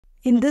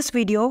In this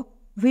video,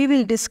 we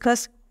will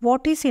discuss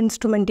what is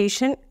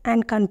instrumentation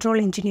and control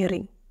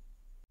engineering.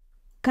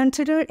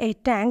 Consider a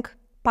tank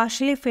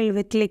partially filled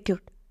with liquid.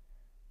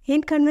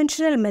 In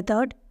conventional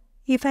method,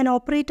 if an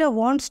operator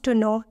wants to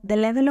know the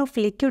level of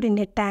liquid in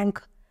a tank,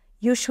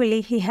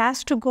 usually he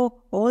has to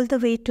go all the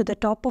way to the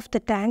top of the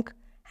tank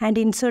and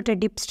insert a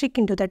dipstick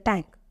into the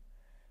tank.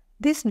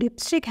 This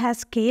dipstick has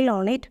scale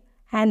on it,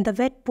 and the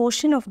wet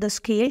portion of the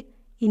scale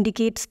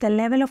indicates the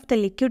level of the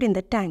liquid in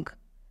the tank.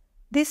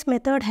 This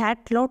method had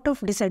lot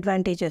of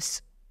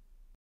disadvantages.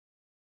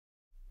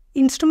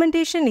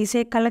 Instrumentation is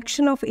a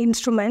collection of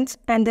instruments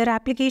and their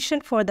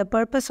application for the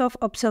purpose of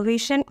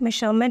observation,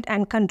 measurement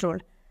and control.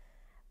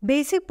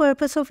 Basic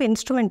purpose of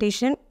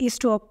instrumentation is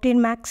to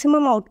obtain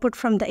maximum output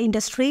from the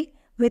industry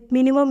with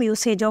minimum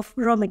usage of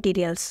raw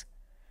materials.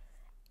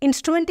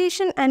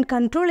 Instrumentation and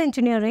control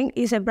engineering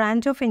is a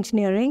branch of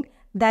engineering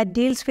that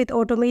deals with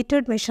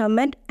automated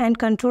measurement and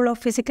control of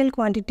physical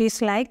quantities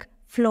like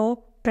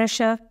flow,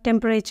 pressure,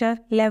 temperature,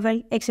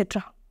 level,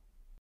 etc.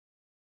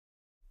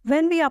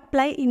 When we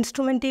apply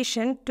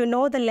instrumentation to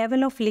know the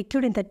level of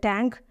liquid in the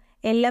tank,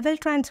 a level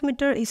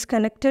transmitter is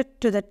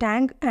connected to the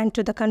tank and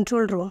to the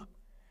control room.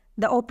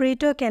 The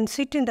operator can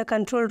sit in the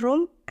control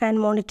room and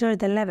monitor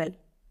the level.